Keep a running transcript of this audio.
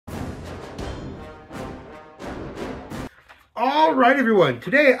All right, everyone.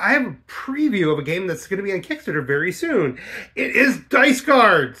 Today I have a preview of a game that's going to be on Kickstarter very soon. It is Dice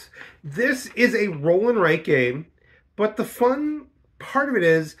Cards. This is a roll and write game, but the fun part of it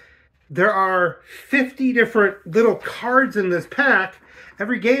is there are 50 different little cards in this pack.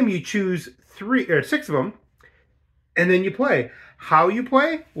 Every game you choose 3 or 6 of them, and then you play. How you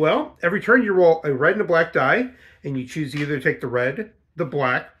play? Well, every turn you roll a red and a black die, and you choose either to take the red, the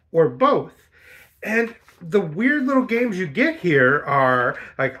black, or both. And the weird little games you get here are,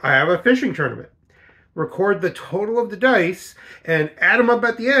 like, I have a fishing tournament. Record the total of the dice and add them up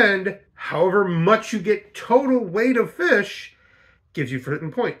at the end. However much you get total weight of fish gives you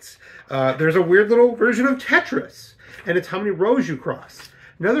certain points. There's a weird little version of Tetris, and it's how many rows you cross.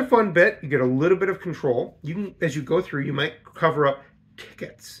 Another fun bit, you get a little bit of control. You can, as you go through, you might cover up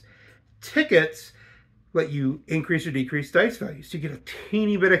tickets. Tickets let you increase or decrease dice values, so you get a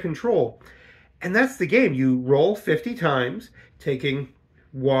teeny bit of control. And that's the game. You roll 50 times, taking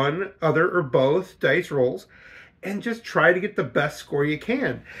one, other, or both dice rolls, and just try to get the best score you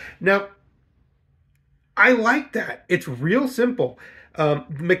can. Now, I like that. It's real simple.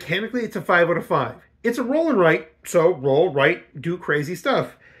 Mechanically, it's a 5 out of 5. It's a roll and write, so roll, write, do crazy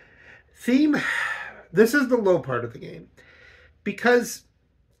stuff. Theme, this is the low part of the game, because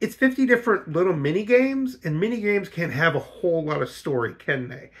it's 50 different little mini games, and mini games can't have a whole lot of story, can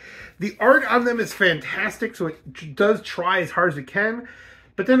they? The art on them is fantastic, so it does try as hard as it can.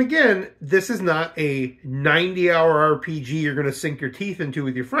 But then again, this is not a 90-hour RPG you're going to sink your teeth into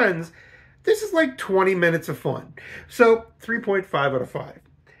with your friends. This is like 20 minutes of fun. So 3.5 out of 5.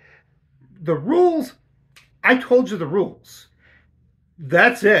 The rules, I told you the rules.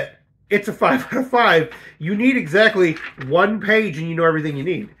 That's it. It's a 5 out of 5. You need exactly 1 page and you know everything you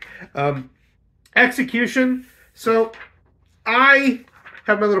need. Execution. So I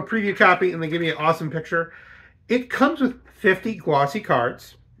have my little preview copy and they give me an awesome picture. It comes with 50 glossy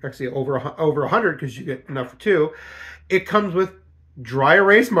cards. Actually over 100 because you get enough for 2. It comes with dry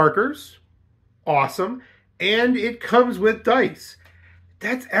erase markers. Awesome. And it comes with dice.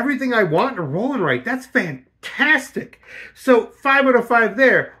 That's everything I want in a roll and write. That's fantastic. So 5 out of 5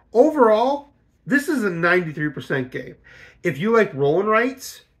 there. Overall, this is a 93% game. If you like roll and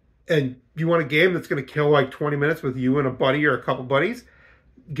writes and you want a game that's going to kill like 20 minutes with you and a buddy or a couple buddies,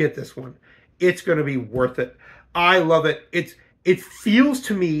 get this one. It's going to be worth it. I love it. It feels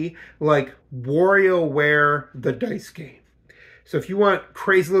to me like WarioWare the dice game. So if you want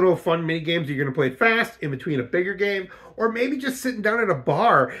crazy little fun mini games, you're going to play fast in between a bigger game, or maybe just sitting down at a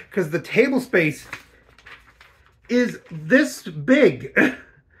bar because the table space is this big.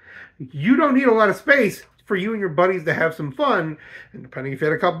 You don't need a lot of space for you and your buddies to have some fun. And depending if you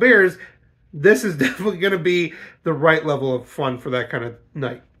had a couple beers, this is definitely going to be the right level of fun for that kind of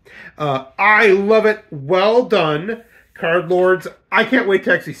night. I love it. Well done, Card Lords. I can't wait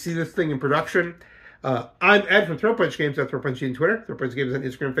to actually see this thing in production. I'm Ed from Throw Punch Games at Throw Punch on Twitter. Throw Punch Games on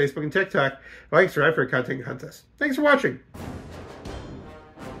Instagram, Facebook, and TikTok. Like, subscribe for content and contests. Thanks for watching.